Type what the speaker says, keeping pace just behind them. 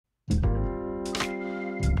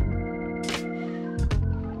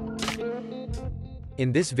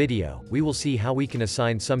In this video, we will see how we can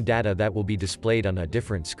assign some data that will be displayed on a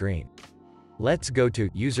different screen. Let's go to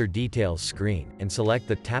User Details screen and select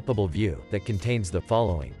the tappable view that contains the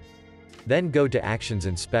following. Then go to Actions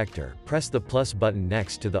Inspector, press the plus button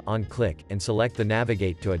next to the On click and select the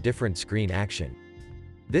Navigate to a different screen action.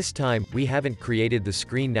 This time, we haven't created the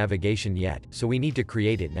screen navigation yet, so we need to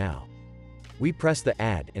create it now. We press the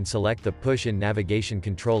Add and select the Push-in Navigation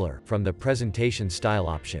Controller from the Presentation Style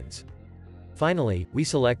options. Finally, we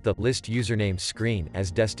select the List Username screen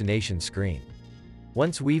as destination screen.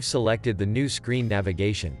 Once we've selected the new screen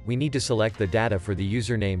navigation, we need to select the data for the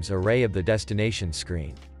usernames array of the destination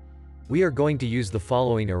screen. We are going to use the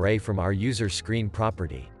following array from our user screen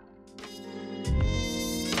property.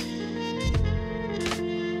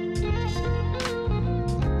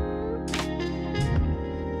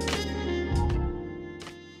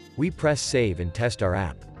 We press Save and test our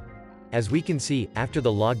app. As we can see, after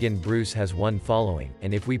the login Bruce has one following,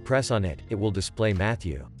 and if we press on it, it will display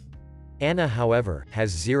Matthew. Anna, however, has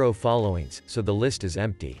 0 followings, so the list is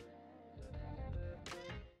empty.